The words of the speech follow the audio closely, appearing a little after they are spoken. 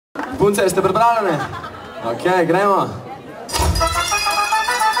Punce, jeste pripravljene? Ok, gremo.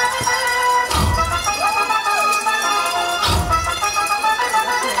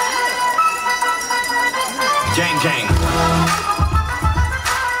 Gang, gang.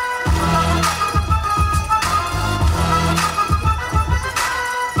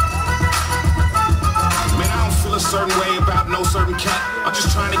 Certain way about no certain cat. I'm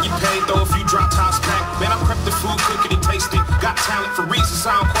just trying to get paid though. If you drop tops back, man, I prep the food, cook it and taste it. Got talent for reasons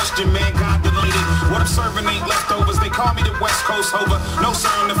I don't question, man. God delayed it. What I'm serving ain't leftovers. They call me the West Coast Hover. No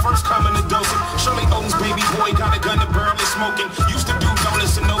sir, I'm the first coming to dose it. Shirley Oates, baby boy, got a gun to burn it, smoking. Used to do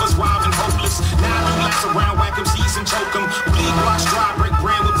donuts and Noah's wild and hopeless. Now I do laps around, whack them seas and choke them. Bleed blocks, dry, break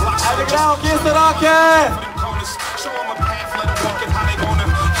bread with blocks. Ajde gremo, kiste roke! Show them a path, let them walk it how they gonna.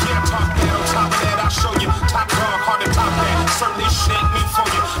 Yeah, talk that on top of that, I'll show you. Top dog, hard to top that. Certainly shake me for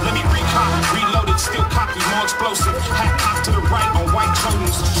you. Let me recock, reloaded, still cocky, more explosive. Hat cocked to the right on white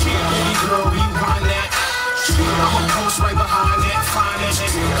Jordans. Yeah, baby girl, rewind that. Yeah, I'ma post right behind that. Find that.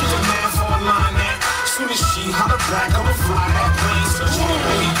 Get the math online that. Soon as she holler back, I'ma fly that plane. Yeah,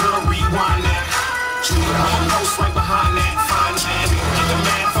 baby girl, rewind that. Yeah, I'ma post right behind that. Find that. Get the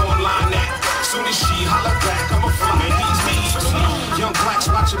math online that. Soon as she holler back, I'ma fly these memes. Young blacks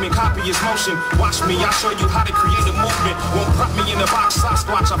watching me copy his motion. Watch me, I'll show you how to create a movement. Won't prop me in the box,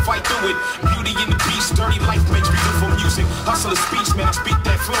 Sasquatch, I fight through it. Beauty in the beast, dirty life makes beautiful music. Hustle of speech, man, I speak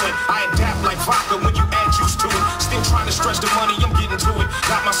that fluent. I adapt like vodka when you add juice to it. Still trying to stretch the money, I'm getting to it.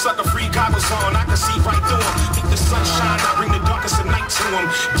 Got my sucker free goggles on, I can see right through them. Think the sunshine, I bring the darkest of night to them.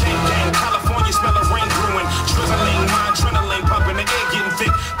 Gang, gang, California, smell of rain brewing. Drizzling, my adrenaline pumping, the air getting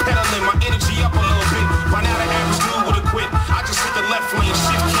thick. Pedaling my energy up a little bit. By now the average dude would've quit. I just hit the left lane,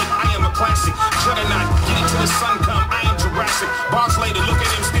 shift kick, I am a classic. Juggernaut, get it till the sun come, I am Jurassic. Bars later, look at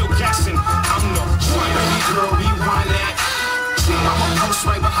him still gassing. I'm no baby girl, rewind that. I'ma post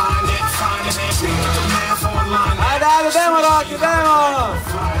right behind that. Find that. Get the math online. Ajde, idemo roke, idemo!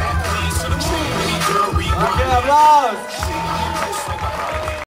 Baby girl, rewind Ok, aplauz!